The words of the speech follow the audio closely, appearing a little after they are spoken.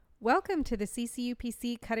Welcome to the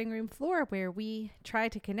CCUPC Cutting Room Floor, where we try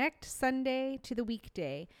to connect Sunday to the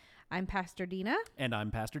weekday. I'm Pastor Dena. And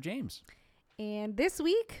I'm Pastor James. And this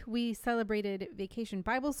week, we celebrated Vacation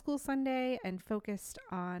Bible School Sunday and focused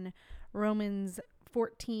on Romans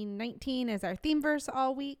 14:19 as our theme verse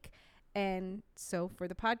all week. And so for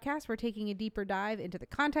the podcast, we're taking a deeper dive into the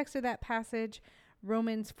context of that passage,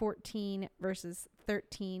 Romans 14, verses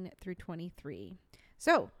 13 through 23.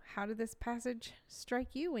 So, how did this passage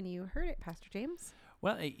strike you when you heard it, Pastor James?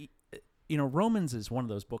 Well, Romans is one of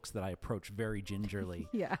those books that I approach very gingerly.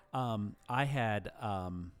 Yeah. I had,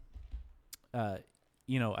 I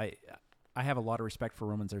have a lot of respect for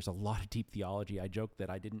Romans. There's a lot of deep theology. I joke that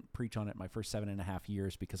I didn't preach on it my first 7.5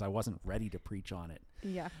 years because I wasn't ready to preach on it.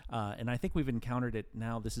 Yeah. And I think we've encountered it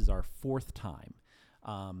now. This is our fourth time.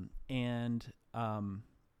 I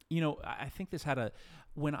think this had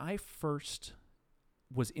when I first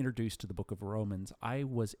was introduced to the book of Romans, I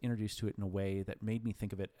was introduced to it in a way that made me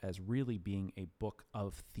think of it as really being a book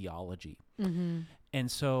of theology. Mm-hmm.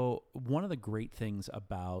 And so one of the great things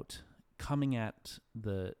about coming at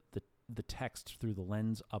the text through the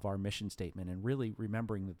lens of our mission statement and really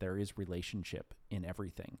remembering that there is relationship in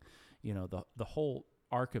everything. The whole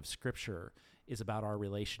arc of Scripture is about our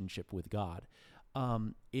relationship with God.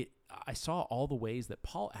 I saw all the ways that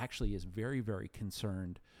Paul actually is very, very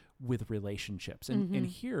concerned with relationships. And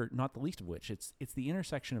here, not the least of which, it's the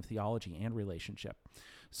intersection of theology and relationship.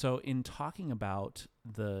 So in talking about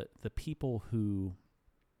the people who,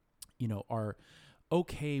 are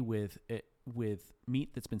okay with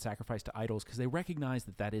meat that's been sacrificed to idols because they recognize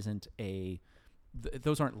that isn't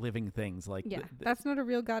those aren't living things. That's not a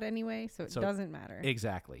real God anyway, so it doesn't matter.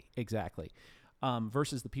 Exactly.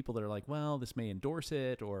 Versus the people that are like, well, this may endorse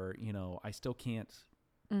it, or I still can't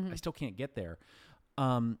get there.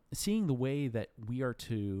 Seeing the way that we are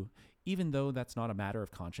to, even though that's not a matter of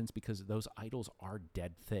conscience, because those idols are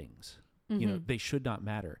dead things, they should not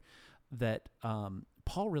matter. That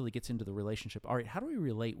Paul really gets into the relationship. All right, how do we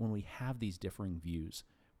relate when we have these differing views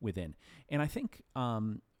within? And I think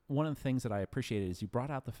one of the things that I appreciated is you brought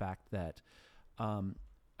out the fact that,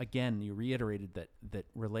 again, you reiterated that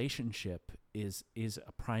relationship is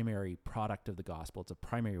a primary product of the gospel. It's a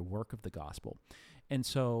primary work of the gospel. And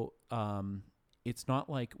so it's not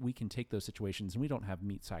like we can take those situations, and we don't have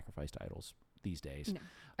meat sacrificed to idols these days. No,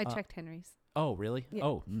 I checked Henry's. Oh, really? Yeah.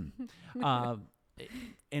 Oh,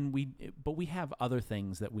 but we have other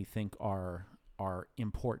things that we think are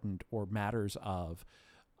important or matters of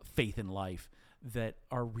faith in life that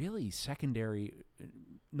are really secondary,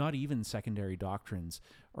 not even secondary doctrines,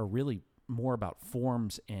 are really more about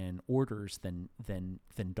forms and orders than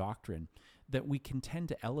doctrine that we can tend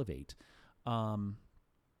to elevate. Paul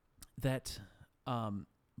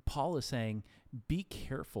is saying, be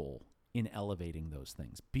careful in elevating those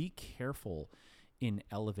things. Be careful in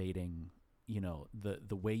elevating,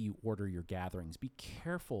 the way you order your gatherings. Be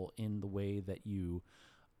careful in the way that you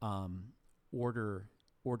order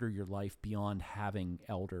your life beyond having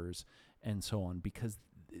elders and so on, because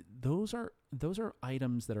those are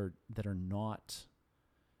items that are not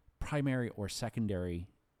primary or secondary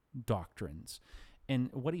doctrines. And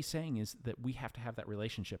what he's saying is that we have to have that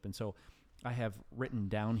relationship. And so I have written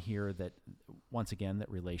down here that, once again, that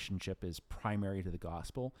relationship is primary to the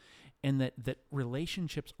gospel, and that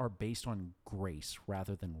relationships are based on grace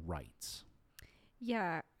rather than rights.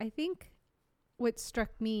 Yeah, I think what struck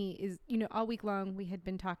me is, all week long we had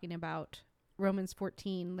been talking about Romans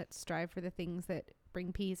 14, let's strive for the things that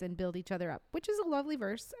bring peace and build each other up, which is a lovely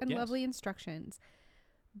verse and lovely instructions.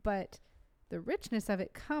 But the richness of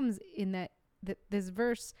it comes in that this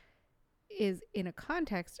verse is in a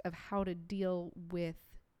context of how to deal with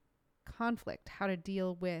conflict, how to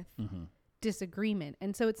deal with disagreement.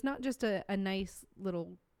 And so it's not just a nice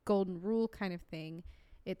little golden rule kind of thing.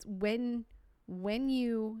 It's when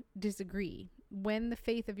you disagree, when the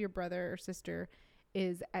faith of your brother or sister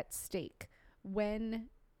is at stake, when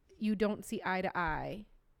you don't see eye to eye,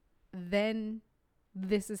 then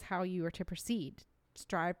this is how you are to proceed.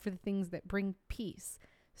 Strive for the things that bring peace.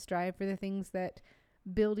 Strive for the things that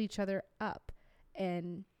build each other up.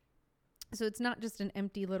 And so it's not just an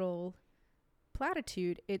empty little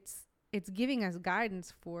platitude. It's giving us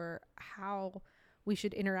guidance for how we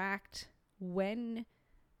should interact when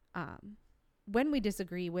we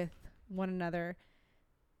disagree with one another.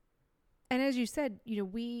 And as you said,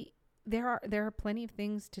 there are plenty of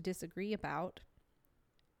things to disagree about.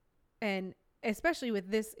 And especially with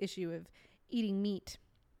this issue of eating meat,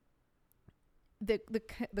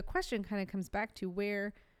 the question kind of comes back to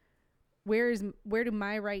where do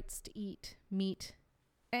my rights to eat meat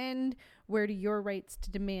and where do your rights to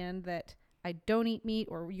demand that I don't eat meat,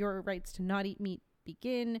 or your rights to not eat meat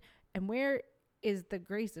begin? And where is the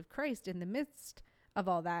grace of Christ in the midst of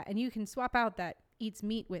all that? And you can swap out that eats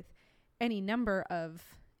meat with any number of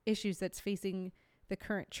issues that's facing the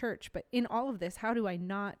current church. But in all of this, how do I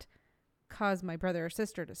not cause my brother or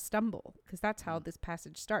sister to stumble? Because that's how this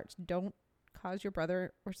passage starts. Don't cause your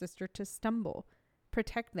brother or sister to stumble.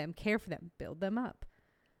 Protect them, care for them, build them up.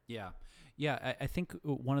 Yeah. Yeah. I think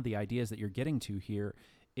one of the ideas that you're getting to here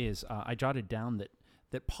is I jotted down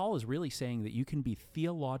that Paul is really saying that you can be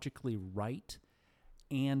theologically right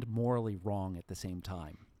and morally wrong at the same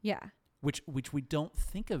time. Yeah. Which we don't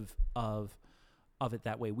think of it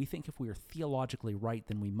that way. We think if we are theologically right,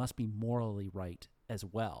 then we must be morally right as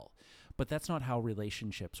well. But that's not how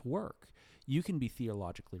relationships work. You can be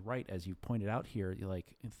theologically right, as you pointed out here.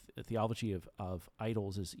 Like theology of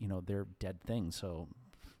idols is, they're dead things, so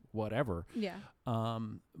whatever. Yeah.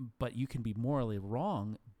 But you can be morally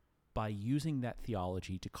wrong by using that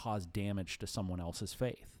theology to cause damage to someone else's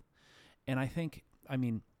faith. And I think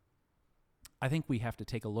we have to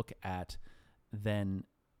take a look at then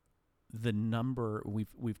the number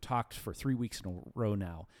we've talked for 3 weeks in a row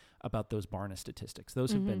now about those Barna statistics.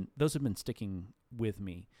 Those have been sticking with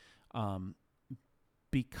me,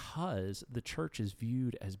 because the church is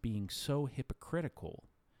viewed as being so hypocritical.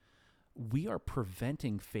 We are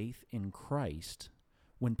preventing faith in Christ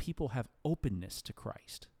when people have openness to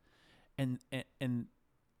Christ, and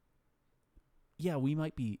yeah, we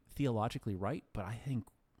might be theologically right, but I think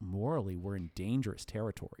morally we're in dangerous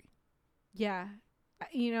territory. Yeah.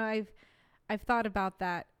 I've thought about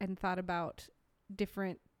that and thought about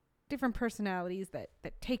different personalities that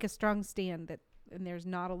take a strong stand, and there's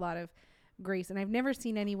not a lot of grace. And I've never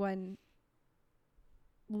seen anyone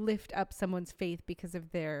lift up someone's faith because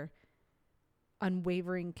of their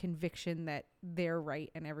unwavering conviction that they're right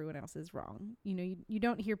and everyone else is wrong. You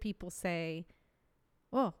don't hear people say,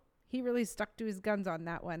 "Oh, he really stuck to his guns on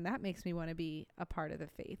that one. That makes me want to be a part of the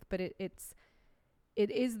faith." But it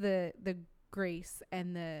is the grace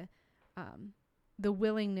and the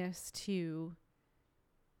willingness to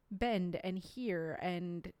bend and hear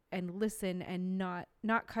and listen and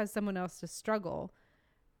not cause someone else to struggle.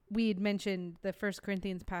 We had mentioned the 1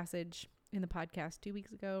 Corinthians passage in the podcast 2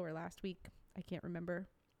 weeks ago or last week. I can't remember.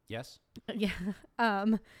 Yes. Yeah.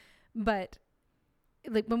 But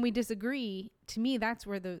like when we disagree, to me, that's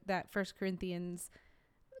where that 1 Corinthians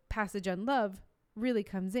passage on love really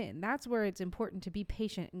comes in. That's where it's important to be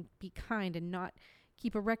patient and be kind and not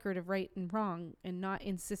keep a record of right and wrong and not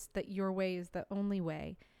insist that your way is the only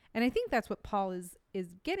way. And I think that's what Paul is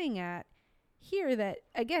getting at here, that,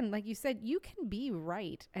 again, like you said, you can be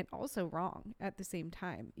right and also wrong at the same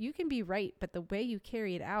time. You can be right, but the way you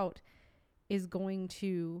carry it out is going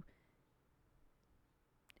to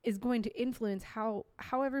influence how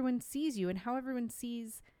everyone sees you and how everyone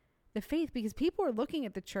sees the faith, because people are looking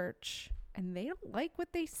at the church and they don't like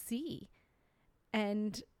what they see.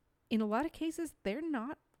 And in a lot of cases, they're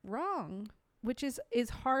not wrong, which is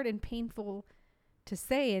hard and painful to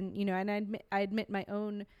say. And, and I admit my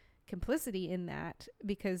own complicity in that,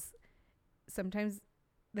 because sometimes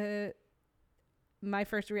my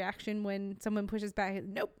first reaction when someone pushes back is,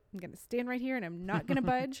 nope, I'm going to stand right here and I'm not going to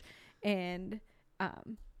budge. And,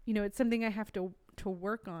 it's something I have to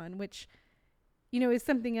work on, which, is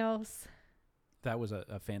something else. That was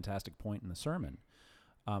a fantastic point in the sermon.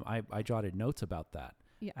 I jotted notes about that.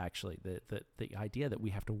 Yeah. Actually, the idea that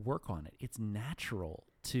we have to work on it. It's natural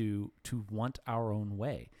to want our own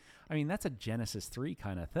way. I mean, that's a Genesis 3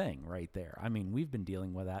 kind of thing right there. I mean, we've been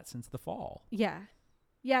dealing with that since the fall. Yeah.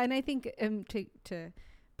 Yeah. And I think to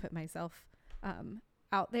put myself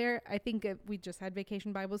out there, I think we just had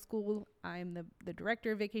Vacation Bible School. I'm the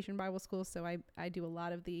director of Vacation Bible School, so I do a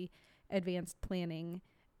lot of the advanced planning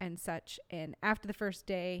and such. And after the first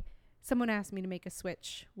day, someone asked me to make a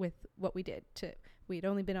switch with what we did. We had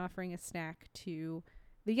only been offering a snack to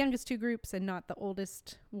the youngest 2 groups and not the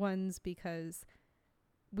oldest ones, because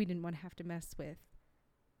we didn't want to have to mess with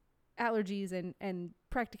allergies and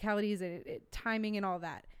practicalities and timing and all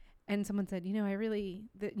that. And someone said,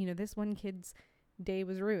 this one kid's day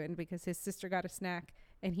was ruined because his sister got a snack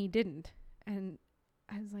and he didn't. And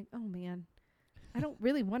I was like, oh man, I don't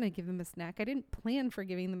really want to give them a snack. I didn't plan for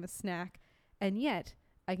giving them a snack. And yet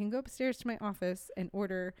I can go upstairs to my office and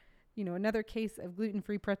order, another case of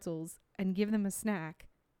gluten-free pretzels and give them a snack.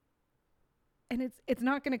 And it's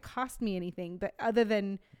not going to cost me anything, but other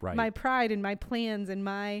than my pride and my plans and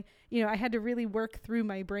my, I had to really work through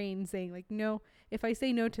my brain saying, like, no, if I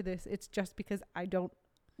say no to this, it's just because I don't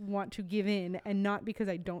want to give in and not because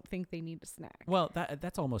I don't think they need a snack. Well,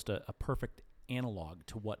 that's almost a perfect analog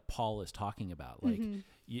to what Paul is talking about. Like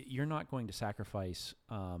you're not going to sacrifice,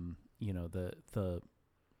 the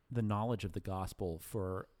knowledge of the gospel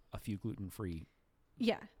for a few gluten-free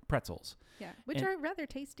pretzels. Yeah, which are rather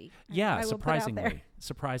tasty. Yeah,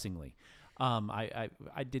 surprisingly. I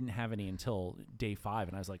didn't have any until day 5,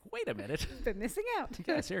 and I was like, wait a minute. Been missing out.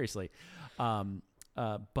 Yeah, seriously. That's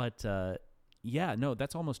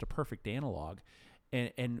almost a perfect analog.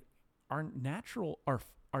 And our natural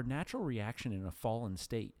reaction in a fallen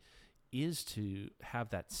state is to have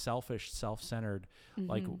that selfish, self-centered,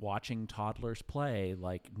 like watching toddlers play,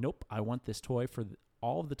 like, nope, I want this toy for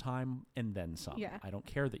all of the time and then some. Yeah. I don't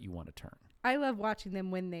care that you want to turn. I love watching them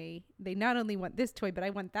when they not only want this toy, but I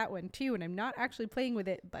want that one too. And I'm not actually playing with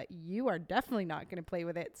it, but you are definitely not going to play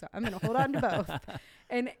with it. So I'm going to hold on to both.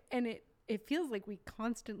 And it feels like we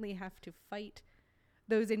constantly have to fight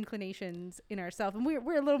those inclinations in ourselves. And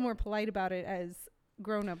we're a little more polite about it as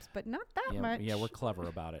grown-ups, but not that much. Yeah, we're clever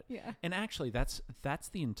about it. Yeah. And actually, that's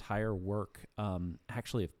the entire work,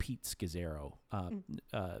 actually, of Pete Scazzaro,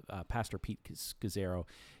 Pastor Pete Scazzaro.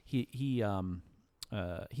 He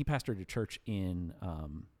pastored a church in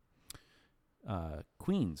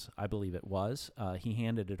Queens, I believe it was. He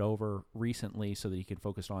handed it over recently so that he could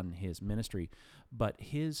focus on his ministry. But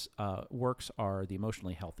his works are the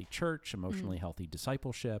Emotionally Healthy Church, Emotionally Healthy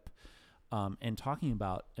Discipleship, and talking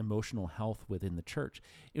about emotional health within the church.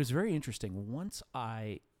 It was very interesting. Once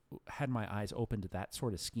I had my eyes open to that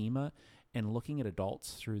sort of schema and looking at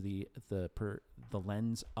adults through the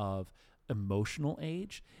lens of emotional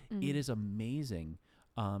age, it is amazing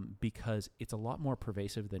because it's a lot more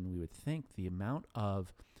pervasive than we would think. The amount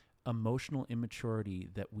of emotional immaturity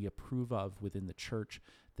that we approve of within the church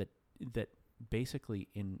that basically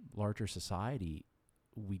in larger society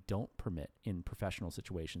we don't permit in professional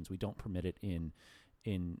situations. We don't permit it in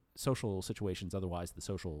social situations. Otherwise, the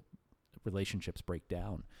social relationships break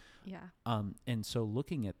down. Yeah. And so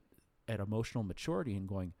looking at emotional maturity and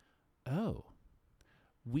going, oh,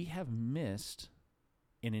 we have missed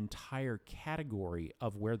an entire category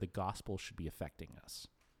of where the gospel should be affecting us.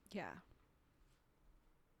 Yeah.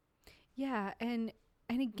 Yeah. And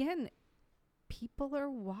again, people are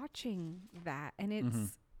watching that, and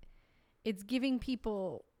it's giving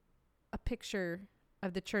people a picture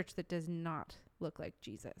of the church that does not look like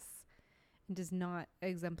Jesus and does not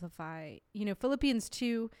exemplify, Philippians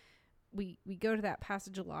 2, we go to that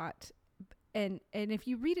passage a lot. And if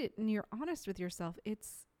you read it and you're honest with yourself,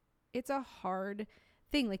 it's a hard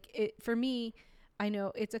thing. Like for me, I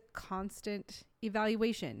know it's a constant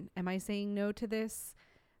evaluation. Am I saying no to this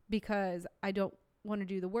because I don't want to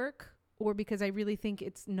do the work, or because I really think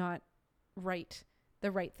it's not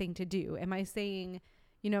the right thing to do? Am I saying,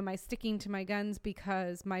 am I sticking to my guns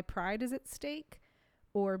because my pride is at stake,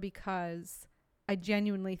 or because I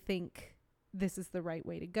genuinely think this is the right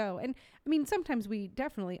way to go? And I mean, sometimes we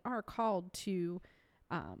definitely are called to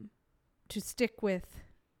stick with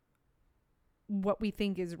what we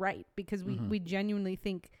think is right, because we genuinely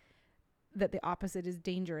think that the opposite is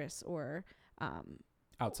dangerous or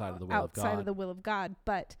outside of the will of God.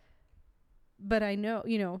 But I know,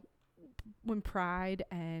 when pride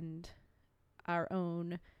and our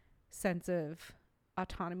own sense of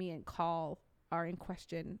autonomy and call are in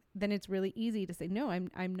question, then it's really easy to say, no,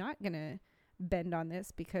 I'm not going to bend on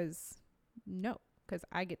this because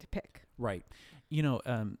I get to pick. Right.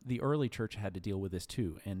 The early church had to deal with this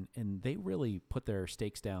too. And they really put their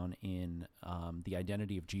stakes down in the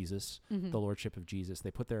identity of Jesus, the lordship of Jesus.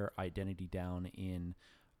 They put their identity down in,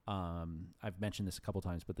 I've mentioned this a couple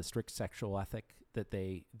times, but the strict sexual ethic that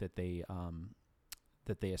they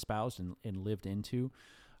espoused and lived into.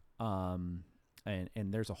 And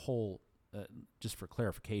there's a whole, just for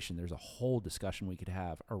clarification, there's a whole discussion we could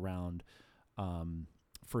have around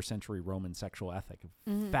first century Roman sexual ethic.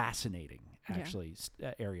 Fascinating, actually,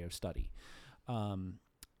 area of study. And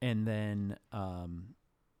then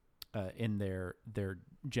in their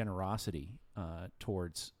generosity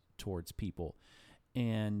towards people.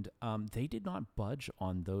 And they did not budge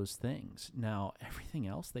on those things. Now, everything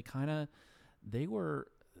else, they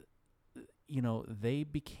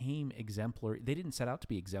became exemplary. They didn't set out to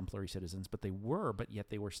be exemplary citizens, but yet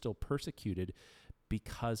they were still persecuted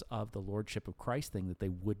because of the lordship of Christ thing that they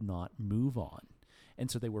would not move on. And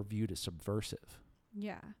so they were viewed as subversive.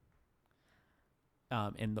 Yeah.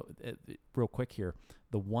 And real quick here,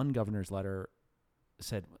 the one governor's letter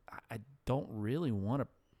said, I don't really want to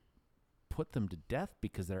put them to death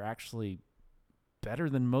because they're actually better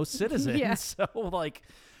than most citizens. Yeah. So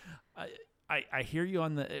I hear you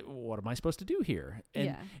on the, what am I supposed to do here?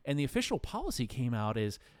 And the official policy came out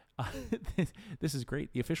is, this is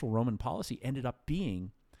great. The official Roman policy ended up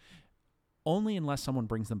being, only unless someone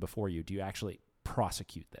brings them before you do you actually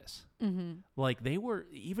prosecute this. Like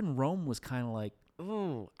even Rome was kind of like,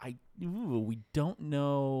 we don't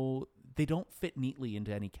know. They don't fit neatly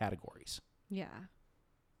into any categories. Yeah.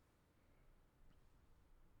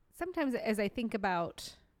 Sometimes as I think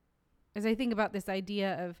about this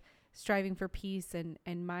idea of striving for peace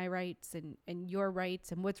and my rights and your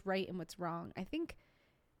rights and what's right and what's wrong, I think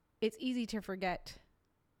it's easy to forget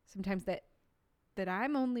sometimes that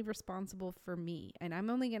I'm only responsible for me, and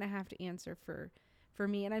I'm only going to have to answer for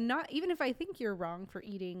me. And I'm not, even if I think you're wrong for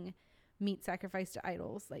eating meat sacrificed to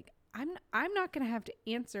idols, like I'm not going to have to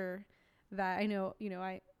answer that. I know,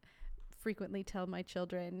 I frequently tell my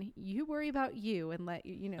children, you worry about you and let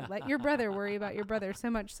your brother worry about your brother,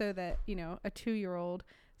 so much so that, a 2-year-old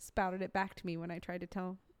spouted it back to me when I tried to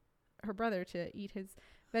tell her brother to eat his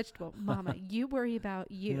vegetable. Mama, you worry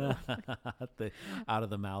about you. Out of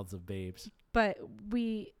the mouths of babes. But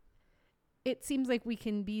it seems like we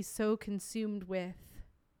can be so consumed with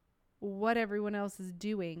what everyone else is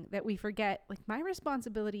doing that we forget, like, my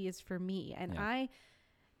responsibility is for me. And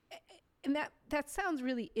and that sounds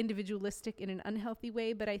really individualistic in an unhealthy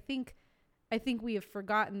way, but I think we have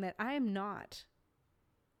forgotten that I am not,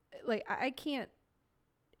 like, I can't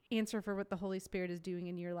answer for what the Holy Spirit is doing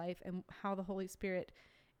in your life and how the Holy Spirit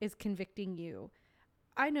is convicting you.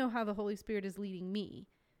 I know how the Holy Spirit is leading me.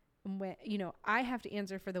 When, I have to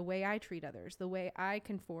answer for the way I treat others, the way I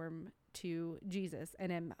conform to Jesus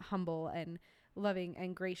and am humble and loving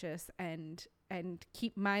and gracious and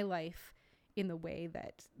keep my life in the way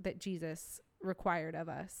that Jesus required of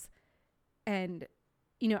us. And,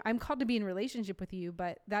 I'm called to be in relationship with you,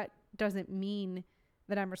 but that doesn't mean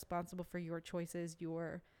that I'm responsible for your choices,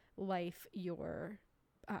 your life, your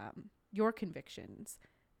convictions.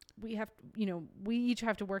 We have, we each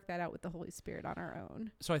have to work that out with the Holy Spirit on our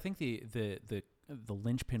own. So I think the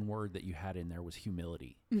linchpin word that you had in there was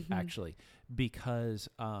humility, actually, because,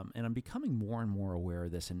 and I'm becoming more and more aware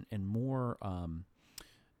of this and more,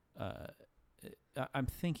 I'm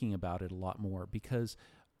thinking about it a lot more because,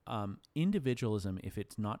 individualism, if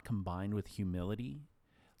it's not combined with humility,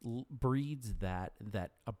 breeds that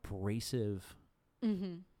abrasive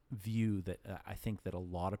view that I think that a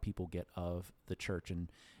lot of people get of the church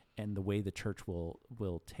and the way the church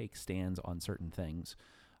will take stands on certain things.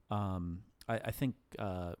 I think,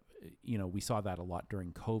 we saw that a lot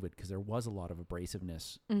during COVID because there was a lot of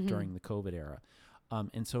abrasiveness during the COVID era.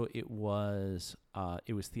 And so it was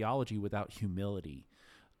theology without humility.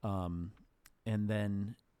 And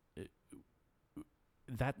then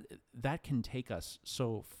that can take us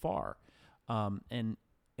so far. And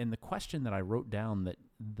the question that I wrote down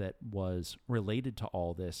that was related to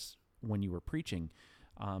all this when you were preaching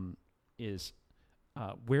is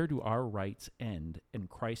where do our rights end and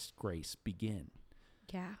Christ's grace begin?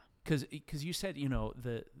 Yeah. Because you said,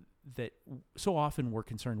 that so often we're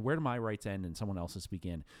concerned, where do my rights end and someone else's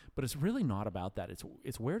begin? But it's really not about that.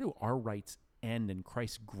 It's where do our rights end and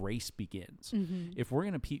Christ's grace begins? If we're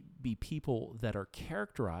going to be people that are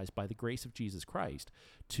characterized by the grace of Jesus Christ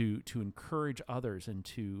to encourage others and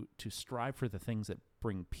to strive for the things that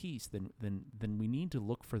bring peace, then we need to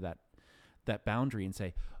look for that boundary and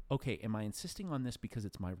say, okay, am I insisting on this because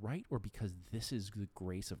it's my right or because this is the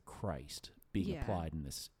grace of Christ being applied in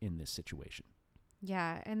this situation?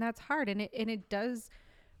 Yeah, and that's hard, and it does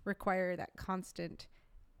require that constant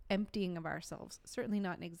emptying of ourselves. Certainly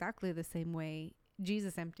not in exactly the same way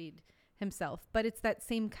Jesus emptied himself, but it's that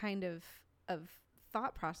same kind of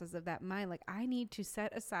thought process of that mind. Like, I need to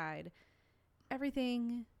set aside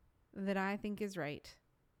everything that I think is right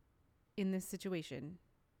in this situation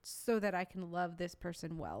so that I can love this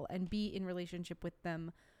person well and be in relationship with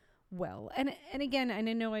them well. And again, and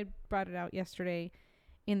I know I brought it out yesterday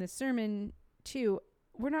in the sermon too,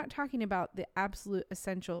 we're not talking about the absolute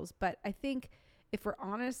essentials, but I think if we're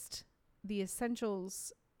honest, the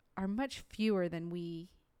essentials are much fewer than we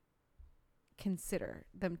consider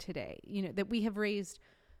them today. That we have raised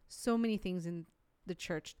so many things in the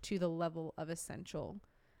church to the level of essential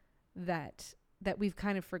that we've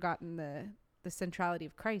kind of forgotten the centrality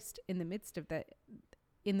of Christ in the midst of that,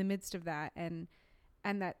 and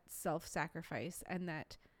that self-sacrifice and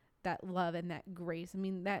that love and that grace. I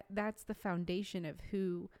mean, that's the foundation of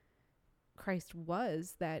who Christ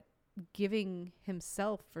was, that giving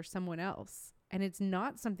himself for someone else. And it's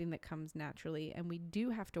not something that comes naturally, and we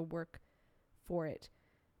do have to work for it,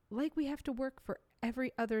 like we have to work for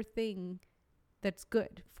every other thing that's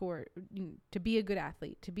good, for to be a good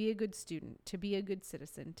athlete, to be a good student, to be a good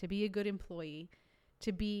citizen, to be a good employee,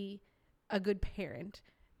 to be a good parent.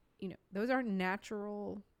 Those aren't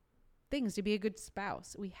natural things. To be a good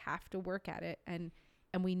spouse, we have to work at it, and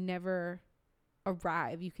we never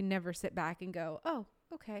arrive. You can never sit back and go, oh,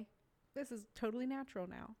 okay, this is totally natural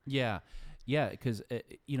now. Yeah. Yeah, because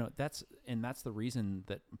that's the reason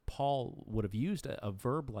that Paul would have used a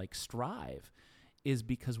verb like strive, is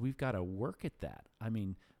because we've got to work at that. I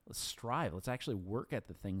mean, let's strive. Let's actually work at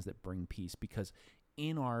the things that bring peace, because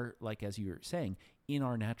in our, like as you were saying, in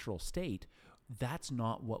our natural state, that's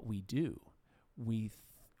not what we do. We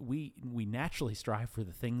naturally strive for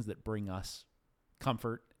the things that bring us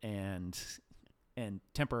comfort and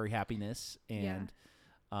temporary happiness and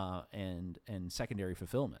secondary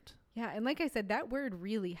fulfillment. Yeah, and like I said, that word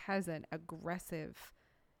really has an aggressive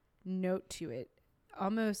note to it.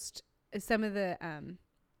 Almost some of the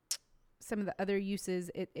other uses,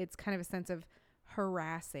 it's kind of a sense of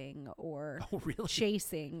harassing or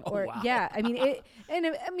chasing or wow. Yeah. I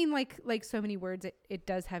mean, like so many words, it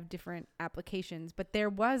does have different applications, but there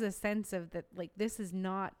was a sense of that, like, this is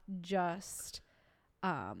not just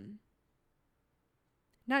following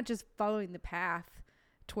the path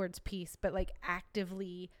towards peace, but like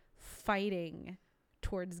actively fighting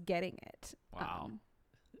towards getting it. Wow.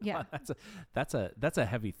 Yeah. That's a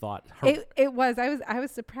heavy thought. It was. I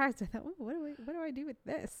was surprised. I thought, oh, what do I do with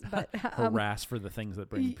this? But harass for the things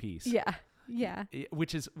that bring peace. Yeah. Yeah.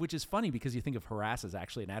 Which is funny, because you think of harass as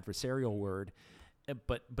actually an adversarial word,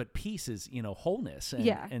 but peace is, wholeness.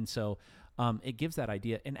 And so it gives that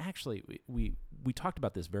idea. And actually we talked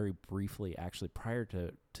about this very briefly actually prior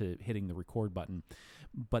to hitting the record button,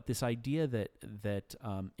 but this idea that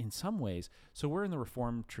in some ways, so we're in the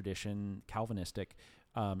Reformed tradition, Calvinistic,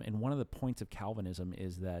 and one of the points of Calvinism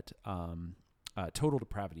is that total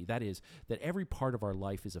depravity. That is, that every part of our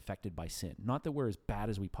life is affected by sin. Not that we're as bad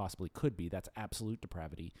as we possibly could be. That's absolute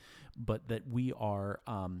depravity. But that we are,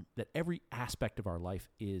 that every aspect of our life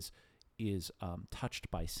is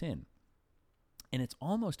touched by sin. And it's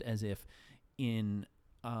almost as if in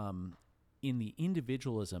the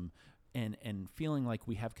individualism and feeling like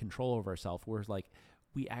we have control over ourselves, whereas like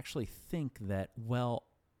we actually think that, well,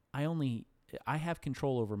 I have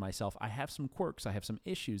control over myself. I have some quirks. I have some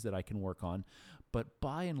issues that I can work on. But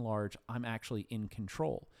by and large, I'm actually in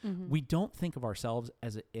control. Mm-hmm. We don't think of ourselves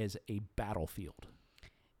as a battlefield.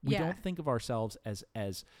 We don't think of ourselves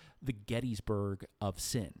as the Gettysburg of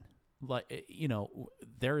sin. Like,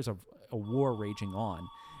 there is a war raging on.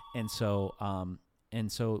 And so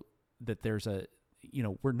that there's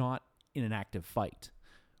we're not in an active fight,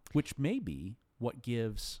 which may be what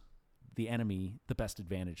gives the enemy the best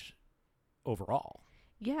advantage overall.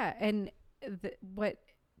 Yeah, and what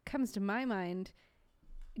comes to my mind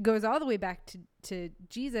goes all the way back to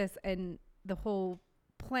Jesus and the whole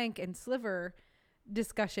plank and sliver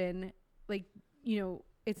discussion. Like,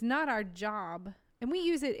 it's not our job, and we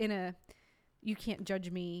use it in a you can't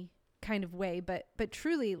judge me kind of way, but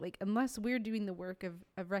truly, like, unless we're doing the work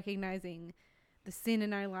of recognizing the sin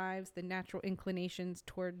in our lives, the natural inclinations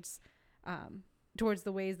towards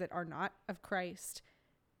the ways that are not of Christ,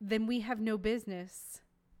 then we have no business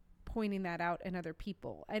pointing that out in other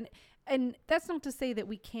people. And that's not to say that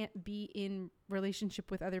we can't be in relationship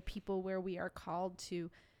with other people where we are called to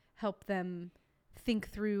help them think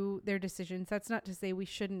through their decisions. That's not to say we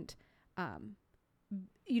shouldn't,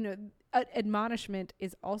 admonishment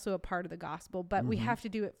is also a part of the gospel, but we have to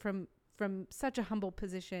do it from such a humble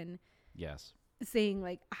position. Yes. Saying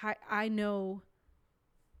like, I know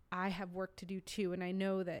I have work to do too. And I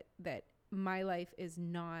know that my life is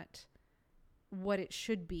not what it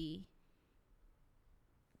should be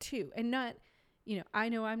too. And not, I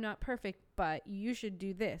know I'm not perfect, but you should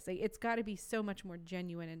do this. Like, it's got to be so much more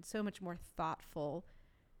genuine and so much more thoughtful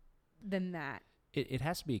than that. It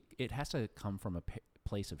has to come from a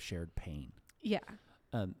place of shared pain. Yeah.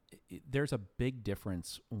 There's a big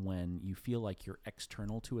difference when you feel like you're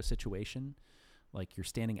external to a situation, like you're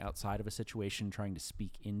standing outside of a situation trying to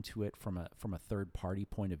speak into it from a third party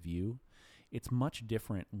point of view. It's much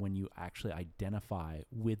different when you actually identify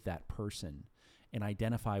with that person and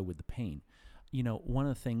identify with the pain. One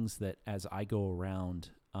of the things that as I go around,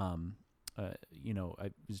 I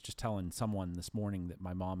was just telling someone this morning that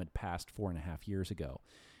my mom had passed 4.5 years ago,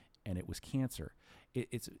 and it was cancer.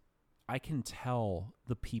 I can tell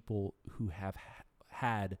the people who have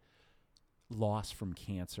had loss from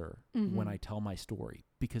cancer when I tell my story,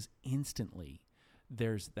 because instantly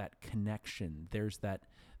there's that connection. There's that.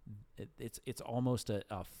 It's almost a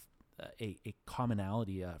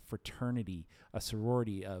commonality, a fraternity, a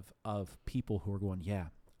sorority of people who are going, yeah,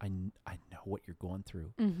 I know what you're going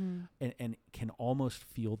through, and can almost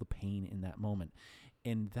feel the pain in that moment.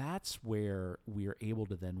 And that's where we are able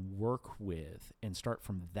to then work with and start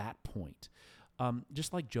from that point.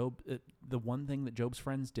 Just like Job, the one thing that Job's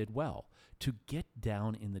friends did well, to get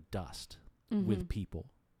down in the dust. with people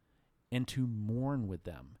and to mourn with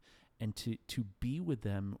them and to be with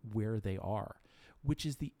them where they are, which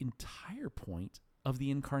is the entire point of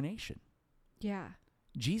the incarnation. Yeah.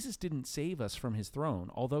 Jesus didn't save us from his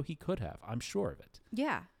throne, although he could have. I'm sure of it.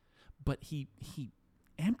 Yeah. But he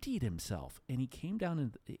emptied himself, and he came down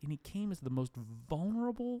and he came as the most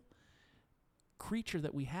vulnerable creature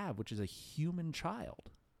that we have, which is a human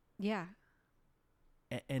child. Yeah.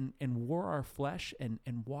 And wore our flesh and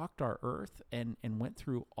walked our earth and went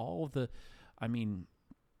through all of the, I mean,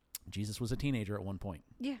 Jesus was a teenager at one point.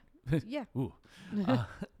 Yeah. Yeah. Ooh.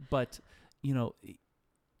 But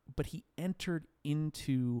he entered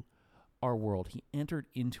into our world. He entered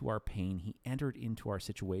into our pain. He entered into our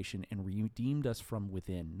situation and redeemed us from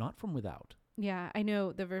within, not from without. Yeah. I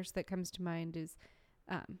know the verse that comes to mind is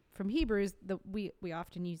from Hebrews. We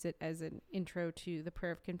often use it as an intro to the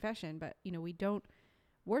prayer of confession, but we don't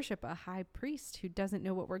worship a high priest who doesn't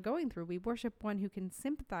know what we're going through. We worship one who can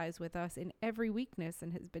sympathize with us in every weakness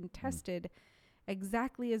and has been tested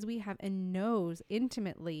exactly as we have and knows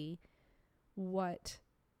intimately what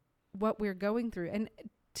we're going through. And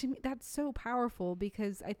to me, that's so powerful,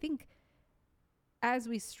 because I think as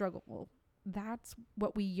we struggle, that's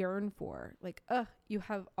what we yearn for. Like, you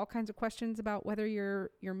have all kinds of questions about whether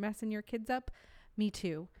you're messing your kids up. Me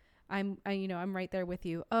too. I'm right there with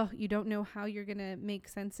you. You don't know how you're going to make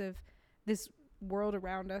sense of this world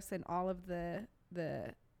around us and all of the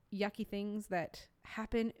yucky things that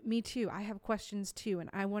happen. Me too. I have questions too. And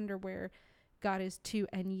I wonder where God is too.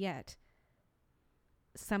 And yet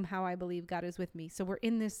somehow I believe God is with me. So we're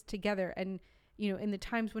in this together. And, in the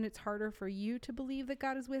times when it's harder for you to believe that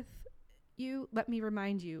God is with you, let me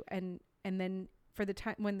remind you. And then for the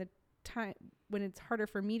time when it's harder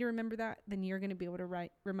for me to remember that, then you're going to be able to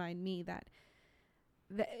remind me that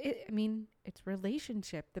it's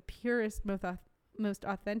relationship, the purest, most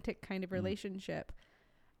authentic kind of relationship.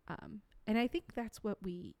 And I think that's what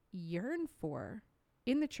we yearn for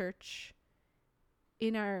in the church,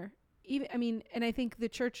 and I think the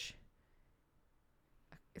church,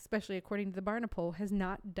 especially according to the Barna poll, has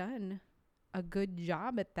not done a good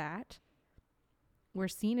job at that. We're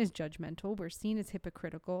seen as judgmental. We're seen as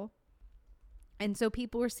hypocritical. And so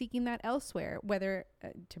people are seeking that elsewhere, whether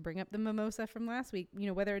to bring up the mimosa from last week,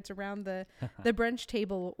 whether it's around the brunch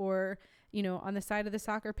table or, on the side of the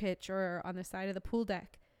soccer pitch or on the side of the pool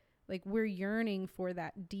deck. Like, we're yearning for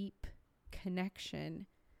that deep connection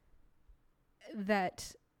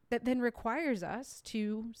that then requires us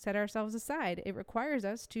to set ourselves aside. It requires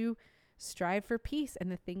us to strive for peace and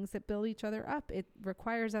the things that build each other up. It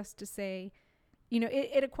requires us to say,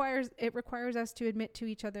 it requires us to admit to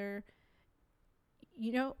each other,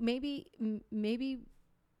 maybe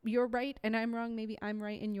you're right and I'm wrong. Maybe I'm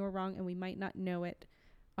right and you're wrong, and we might not know it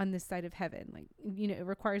on this side of heaven. Like, it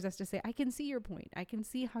requires us to say, I can see your point. I can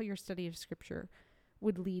see how your study of scripture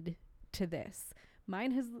would lead to this. My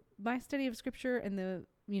study of scripture and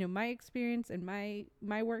my experience and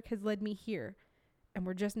my work has led me here, and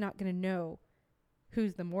we're just not going to know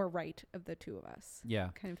who's the more right of the two of us.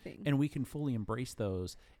 Yeah. Kind of thing. And we can fully embrace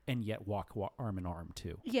those and yet walk arm in arm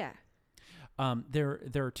too. Yeah. There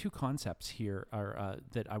are two concepts here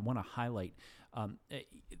that I want to highlight.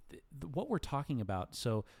 What we're talking about,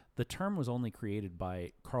 so the term was only created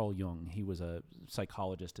by Carl Jung. He was a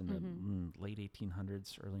psychologist in the late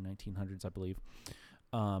 1800s, early 1900s, I believe.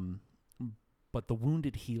 But the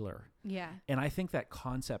wounded healer. Yeah. And I think that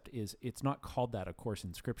concept it's not called that, of course,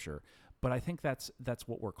 in Scripture, but I think that's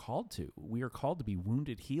what we're called to. We are called to be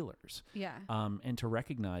wounded healers. Yeah. And to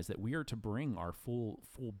recognize that we are to bring our full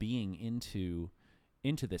being into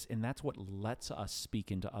this, and that's what lets us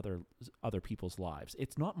speak into other people's lives.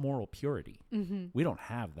 It's not moral purity. Mm-hmm. We don't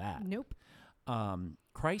have that. Nope.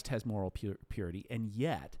 Christ has moral purity, and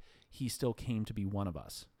yet he still came to be one of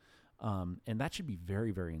us. And that should be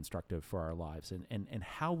very, very instructive for our lives and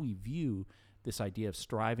how we view this idea of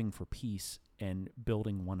striving for peace and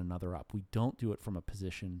building one another up. We don't do it from a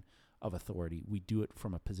position of authority. We do it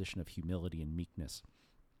from a position of humility and meekness.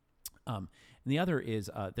 And the other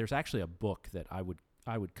is there's actually a book that I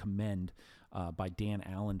would commend by Dan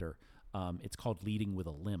Allender. It's called Leading with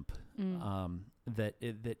a Limp. That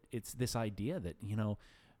it's this idea that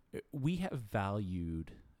we have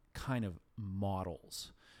valued kind of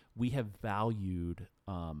models. We have valued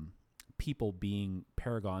people being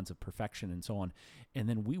paragons of perfection and so on, and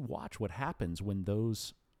then we watch what happens when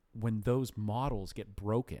those models get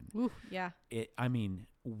broken. Ooh, yeah.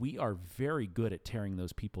 We are very good at tearing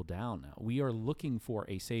those people down now. We are looking for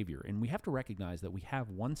a savior, and we have to recognize that we have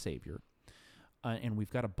one savior, and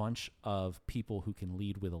we've got a bunch of people who can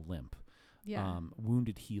lead with a limp,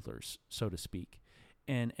 wounded healers, so to speak.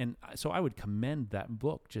 And so I would commend that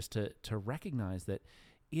book just to recognize that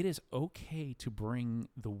it is okay to bring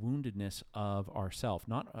the woundedness of ourself,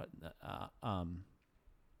 not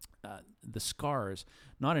the scars,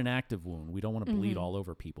 not an active wound. We don't want to bleed all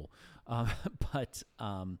over people, but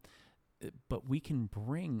we can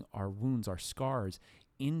bring our wounds, our scars,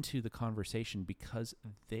 into the conversation because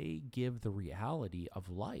they give the reality of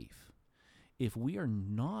life. If we are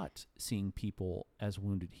not seeing people as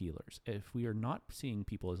wounded healers, if we are not seeing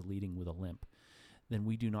people as leading with a limp, then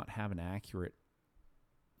we do not have an accurate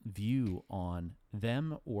view on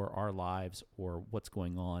them or our lives or what's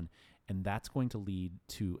going on, and that's going to lead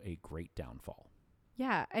to a great downfall.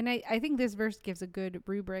 Yeah, and I think this verse gives a good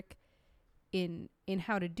rubric in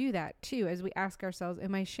how to do that too, as we ask ourselves,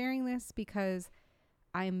 am I sharing this because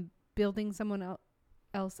I'm building someone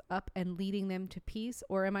else up and leading them to peace,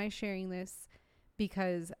 or am I sharing this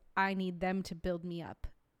because I need them to build me up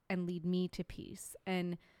and lead me to peace?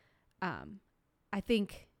 And I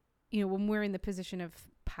think, when we're in the position of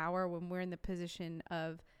power, when we're in the position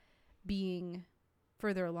of being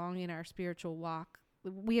further along in our spiritual walk,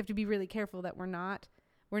 we have to be really careful that we're not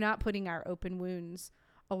putting our open wounds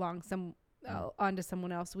onto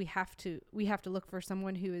someone else. We have to look for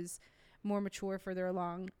someone who is more mature, further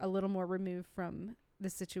along, a little more removed from the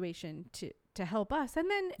situation to help us. And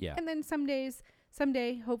then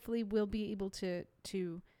someday, hopefully we'll be able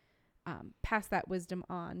to pass that wisdom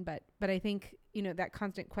on. But I think, that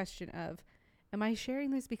constant question of, am I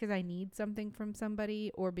sharing this because I need something from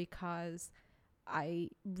somebody, or because I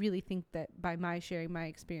really think that by my sharing my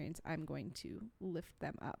experience, I'm going to lift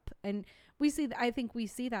them up? And I think we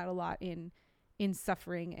see that a lot in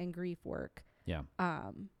suffering and grief work. Yeah.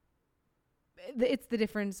 It's the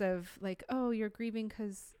difference of like, oh, you're grieving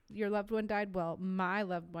because your loved one died. Well, my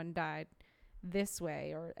loved one died this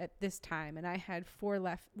way or at this time, and I had 4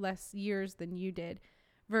 less years than you did,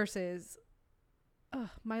 versus, oh,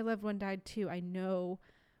 my loved one died too. I know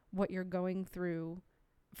what you're going through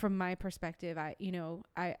from my perspective. I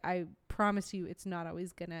promise you it's not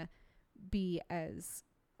always gonna be as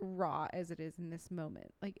raw as it is in this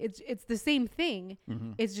moment. Like it's the same thing.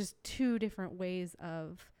 Mm-hmm. It's just 2 different ways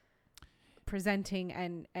of presenting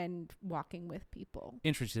and walking with people.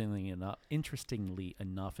 Interestingly enough,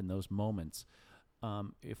 in those moments,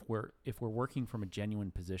 if we're working from a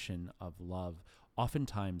genuine position of love,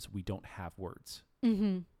 oftentimes we don't have words,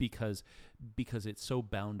 mm-hmm. because it's so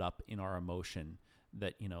bound up in our emotion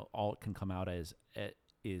that all it can come out as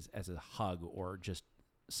is as a hug or just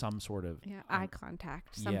some sort of eye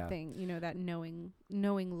contact, something, that knowing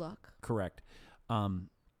look. Correct.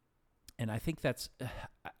 And I think this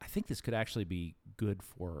could actually be good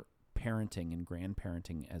for parenting and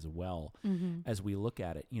grandparenting as well, mm-hmm. as we look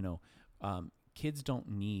at it. Kids don't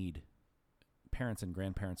need parents and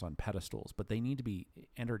grandparents on pedestals, but they need to be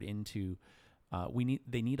entered into.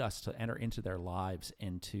 They need us to enter into their lives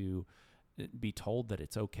and to be told that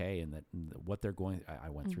it's okay and that what they're going. I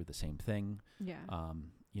went through the same thing. Yeah.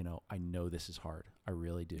 I know this is hard. I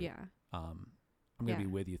really do. Yeah. I'm going to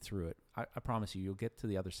be with you through it. I promise you'll get to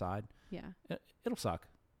the other side. Yeah. It'll suck.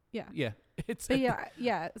 Yeah.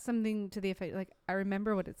 Yeah. Something to the effect, like, I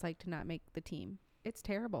remember what it's like to not make the team. It's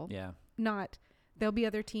terrible. Yeah. There'll be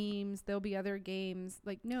other teams, there'll be other games.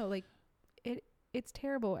 Like, no, like it's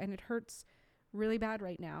terrible and it hurts really bad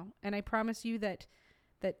right now. And I promise you that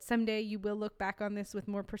someday you will look back on this with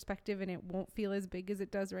more perspective and it won't feel as big as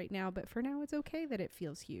it does right now. But for now, it's okay that it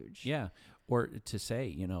feels huge. Yeah. Or to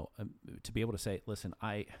say, to be able to say, listen,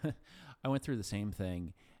 I went through the same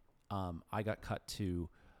thing. I got cut too,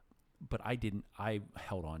 but I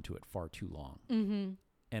held on to it far too long. Mm-hmm.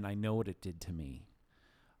 And I know what it did to me.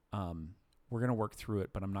 We're going to work through it,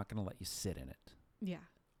 but I'm not going to let you sit in it. Yeah.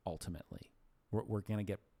 Ultimately, we're going to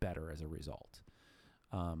get better as a result.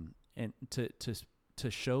 And to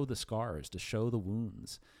show the scars, to show the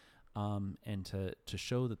wounds, and to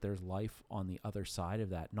show that there's life on the other side of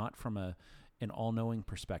that, not from an all-knowing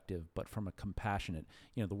perspective, but from a compassionate.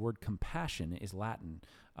 The word compassion is Latin,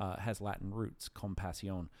 has Latin roots,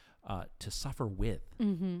 compassion, to suffer with.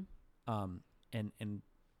 Mm-hmm. And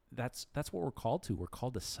that's what we're called to. We're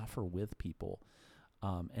called to suffer with people,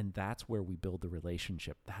 and that's where we build the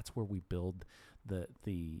relationship. That's where we build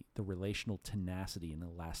the relational tenacity and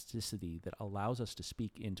elasticity that allows us to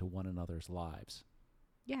speak into one another's lives.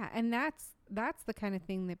 Yeah, and that's the kind of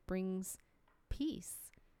thing that brings peace.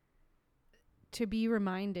 To be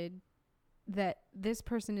reminded that this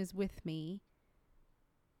person is with me,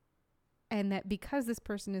 and that because this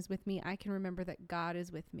person is with me, I can remember that God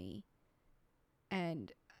is with me.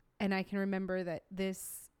 And I can remember that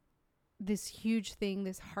this huge thing,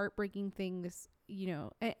 this heartbreaking thing, this,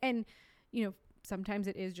 sometimes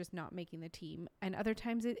it is just not making the team, and other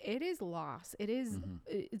times it is loss. It is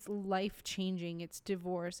it's life changing. It's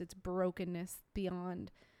divorce. It's brokenness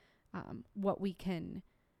beyond what we can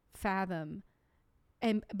fathom.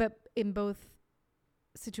 But in both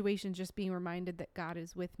situations, just being reminded that God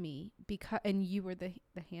is with me, and you were the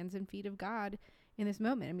hands and feet of God in this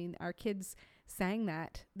moment. I mean, our kids sang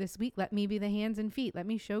that this week. Let me be the hands and feet. Let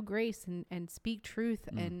me show grace and speak truth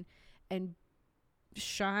and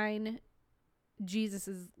shine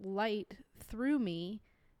Jesus's light through me,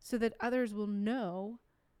 so that others will know,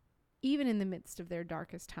 even in the midst of their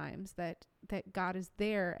darkest times, that God is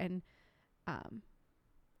there. And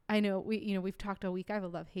I know we've talked all week. I have a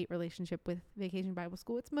love-hate relationship with Vacation Bible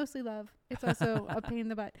School. It's mostly love. It's also a pain in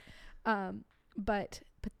the butt. But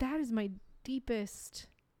that is my deepest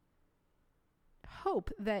hope,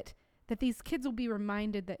 that these kids will be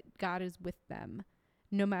reminded that God is with them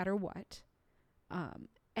no matter what.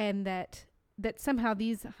 And that somehow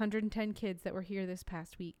these 110 kids that were here this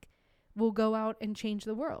past week will go out and change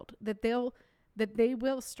the world, that they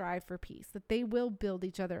will strive for peace, that they will build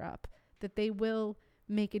each other up, that they will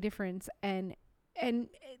make a difference, and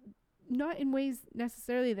not in ways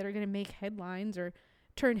necessarily that are going to make headlines or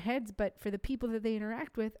turn heads, but for the people that they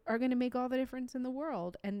interact with are going to make all the difference in the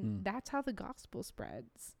world. And that's how the gospel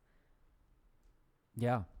spreads.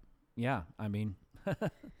 Yeah. I mean,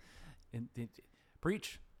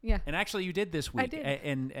 preach. Yeah. And actually you did this week. I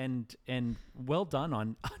did. And well done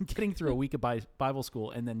on getting through a week of Bible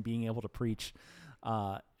school and then being able to preach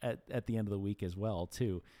at the end of the week as well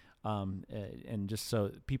too. And just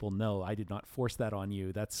so people know, I did not force that on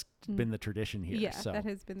you. That's been the tradition here. Yeah, so. That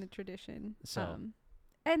has been the tradition. So,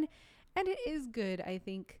 and it is good. I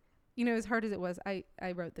think, as hard as it was, I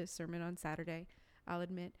wrote this sermon on Saturday, I'll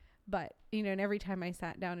admit, but, and every time I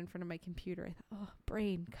sat down in front of my computer, I thought, oh,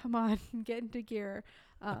 brain, come on, get into gear.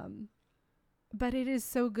 But it is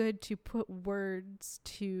so good to put words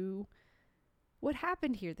to what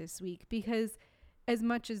happened here this week, because as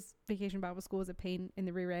much as Vacation Bible School is a pain in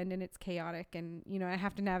the rear end and it's chaotic, and, I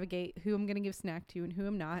have to navigate who I'm going to give snack to and who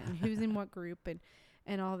I'm not and who's in what group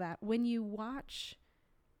and all that. When you watch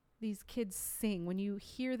these kids sing, when you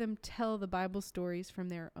hear them tell the Bible stories from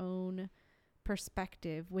their own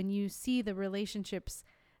perspective, when you see the relationships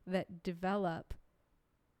that develop,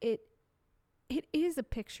 it is a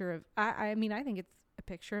picture of, I mean, I think it's a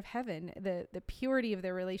picture of heaven, the purity of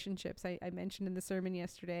their relationships. I mentioned in the sermon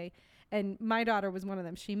yesterday, and my daughter was one of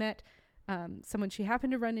them. She met someone, she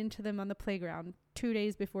happened to run into them on the playground 2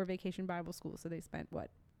 days before Vacation Bible School. So they spent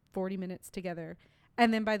 40 minutes together.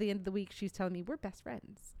 And then by the end of the week, she's telling me we're best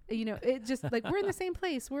friends. It just like, we're in the same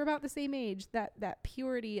place. We're about the same age, that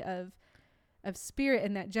purity of spirit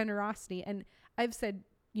and that generosity. And I've said,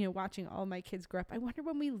 watching all my kids grow up, I wonder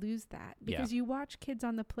when we lose that, because you watch kids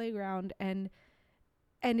on the playground and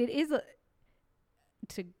it is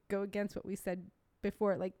to go against what we said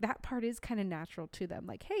before, like that part is kind of natural to them.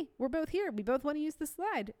 Like, hey, we're both here. We both want to use the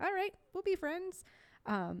slide. All right, we'll be friends.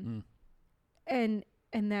 And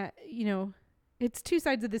that, it's two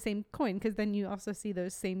sides of the same coin, because then you also see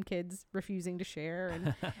those same kids refusing to share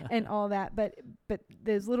and and all that. But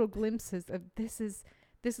those little glimpses of this is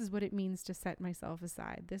what it means to set myself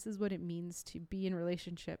aside. This is what it means to be in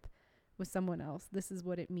relationship with someone else. This is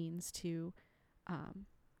what it means to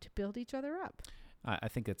build each other up. I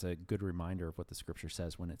think it's a good reminder of what the scripture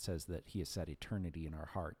says when it says that he has set eternity in our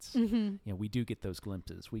hearts. Mm-hmm. We do get those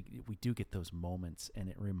glimpses. We do get those moments, and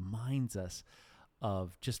it reminds us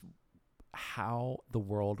of just how the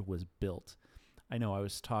world was built. I know I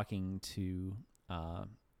was talking to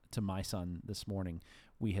my son this morning.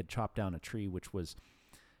 We had chopped down a tree which was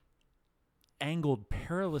angled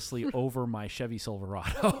perilously over my Chevy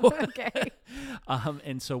Silverado. Okay.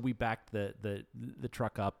 And so we backed the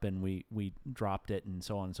truck up and we dropped it and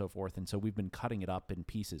so on and so forth. And so we've been cutting it up in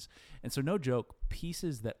pieces. And so no joke,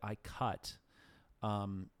 pieces that I cut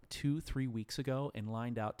 2-3 weeks ago and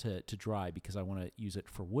lined out to dry because I want to use it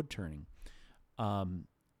for wood turning.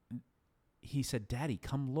 He said, "Daddy,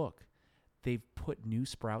 come look. They've put new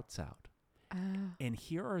sprouts out. And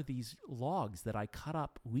here are these logs that I cut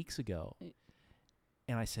up weeks ago."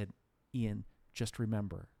 And I said, "Ian, just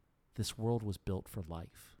remember, this world was built for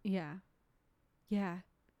life." Yeah. Yeah.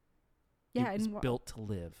 Yeah. It's built to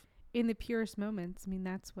live. In the purest moments. I mean,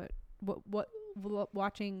 that's what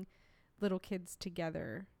watching little kids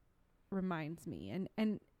together reminds me.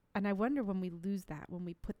 And I wonder when we lose that, when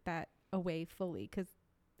we put that away fully, because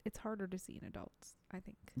it's harder to see in adults, I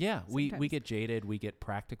think. Yeah. We get jaded. We get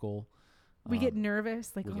practical. We get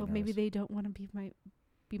nervous. Like, maybe they don't want to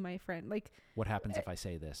be be my friend. Like, what happens if I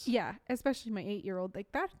say this? Yeah, especially my 8-year-old.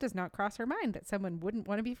 Like, that does not cross her mind that someone wouldn't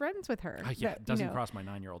want to be friends with her. It doesn't cross my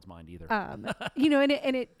 9-year-old's mind either. And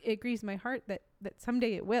it grieves my heart that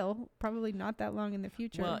someday it will. Probably not that long in the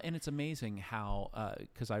future. Well, and it's amazing how,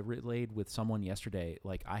 because I relayed with someone yesterday,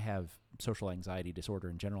 like I have social anxiety disorder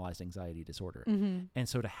and generalized anxiety disorder. Mm-hmm. And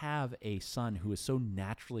so to have a son who is so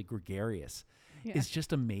naturally gregarious is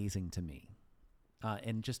just amazing to me.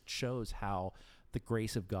 And just shows how the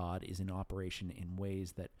grace of God is in operation in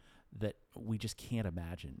ways that we just can't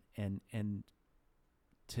imagine. And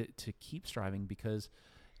to keep striving, because,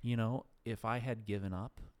 if I had given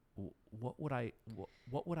up, what would I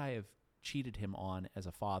have cheated him on as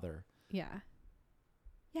a father? Yeah.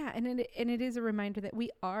 Yeah. And it is a reminder that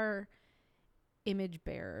we are image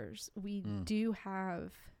bearers. We do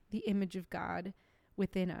have the image of God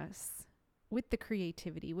within us, with the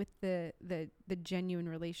creativity, with the genuine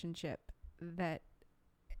relationship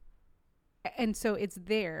and so it's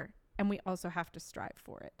there, and we also have to strive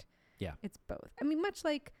for it. Yeah. It's both. I mean, much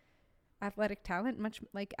like athletic talent, much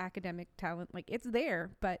like academic talent, like it's there,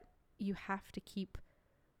 but you have to keep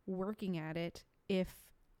working at it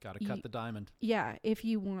got to cut the diamond. Yeah. If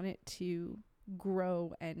you want it to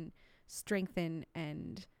grow and strengthen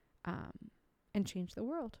and change the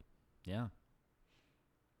world. Yeah.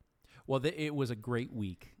 Well, it was a great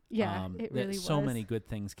week. Yeah, it really was. So many good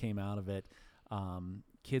things came out of it.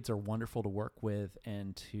 Kids are wonderful to work with,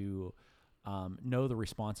 and to know the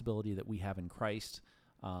responsibility that we have in Christ,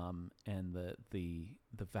 and the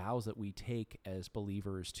vows that we take as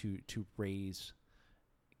believers to raise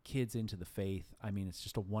kids into the faith. I mean, it's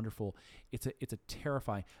just a wonderful. It's a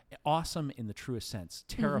terrifying, awesome in the truest sense,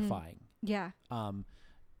 terrifying. Mm-hmm. Yeah.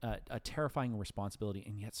 A terrifying responsibility,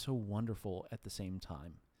 and yet so wonderful at the same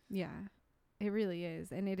time. Yeah, it really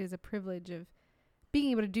is. And it is a privilege of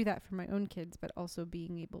being able to do that for my own kids, but also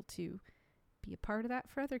being able to be a part of that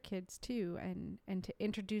for other kids too. And to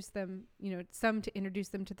introduce them, some to introduce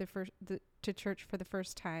them to to church for the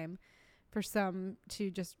first time, for some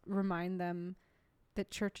to just remind them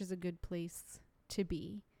that church is a good place to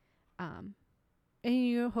be.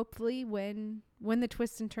 And, hopefully when the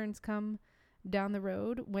twists and turns come down the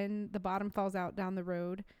road, when the bottom falls out down the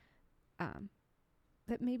road,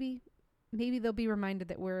 that maybe they'll be reminded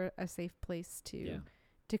that we're a safe place to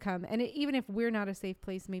come. And even if we're not a safe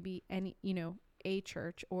place, maybe a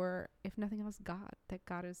church, or if nothing else, that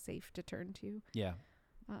God is safe to turn to. Yeah.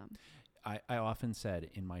 I often said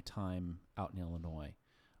in my time out in Illinois,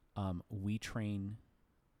 we train,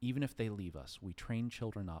 even if they leave us, we train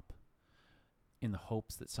children up in the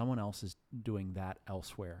hopes that someone else is doing that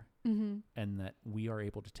elsewhere, mm-hmm. and that we are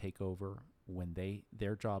able to take over when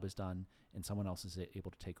their job is done, and someone else is able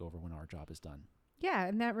to take over when our job is done. Yeah,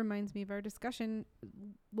 and that reminds me of our discussion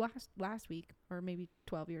last week, or maybe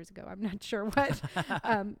 12 years ago. I'm not sure what.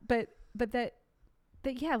 But that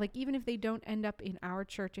like, even if they don't end up in our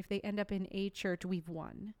church, if they end up in a church, we've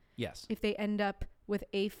won. Yes. If they end up with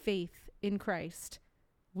a faith in Christ,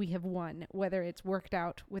 we have won, whether it's worked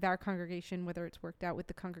out with our congregation, whether it's worked out with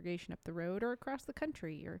the congregation up the road, or across the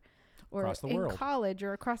country, or across the in world. College,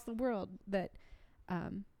 or across the world, that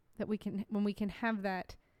we can, when we can have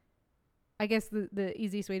that. I guess the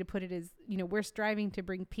easiest way to put it is, we're striving to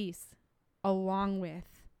bring peace along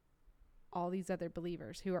with all these other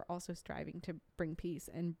believers who are also striving to bring peace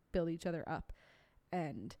and build each other up.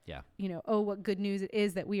 And, what good news it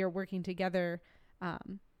is that we are working together,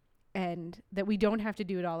 and that we don't have to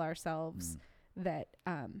do it all ourselves, that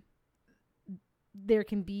there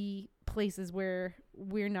can be places where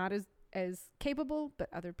we're not as capable, but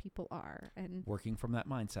other people are. And working from that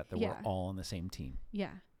mindset that we're all on the same team. Yeah.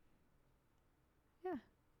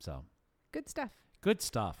 So good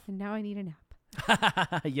stuff. And now I need a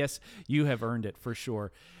nap. Yes, you have earned it for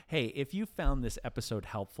sure. Hey, if you found this episode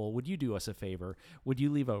helpful, would you do us a favor? Would you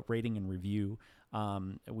leave a rating and review?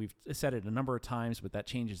 We've said it a number of times, but that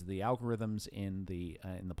changes the algorithms in the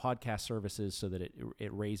podcast services so that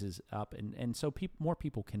it raises up, and so more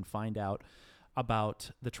people can find out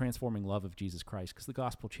about the transforming love of Jesus Christ, because the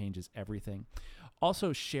gospel changes everything.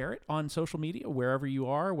 Also, share it on social media wherever you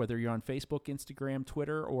are, whether you're on Facebook, Instagram,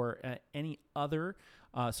 Twitter, or any other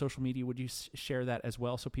social media. Would you share that as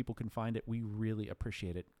well so people can find it? We really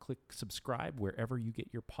appreciate it. Click subscribe wherever you get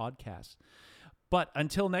your podcasts. But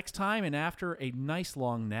until next time, and after a nice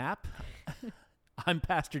long nap, I'm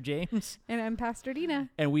Pastor James. And I'm Pastor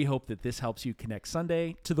Dena. And we hope that this helps you connect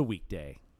Sunday to the weekday.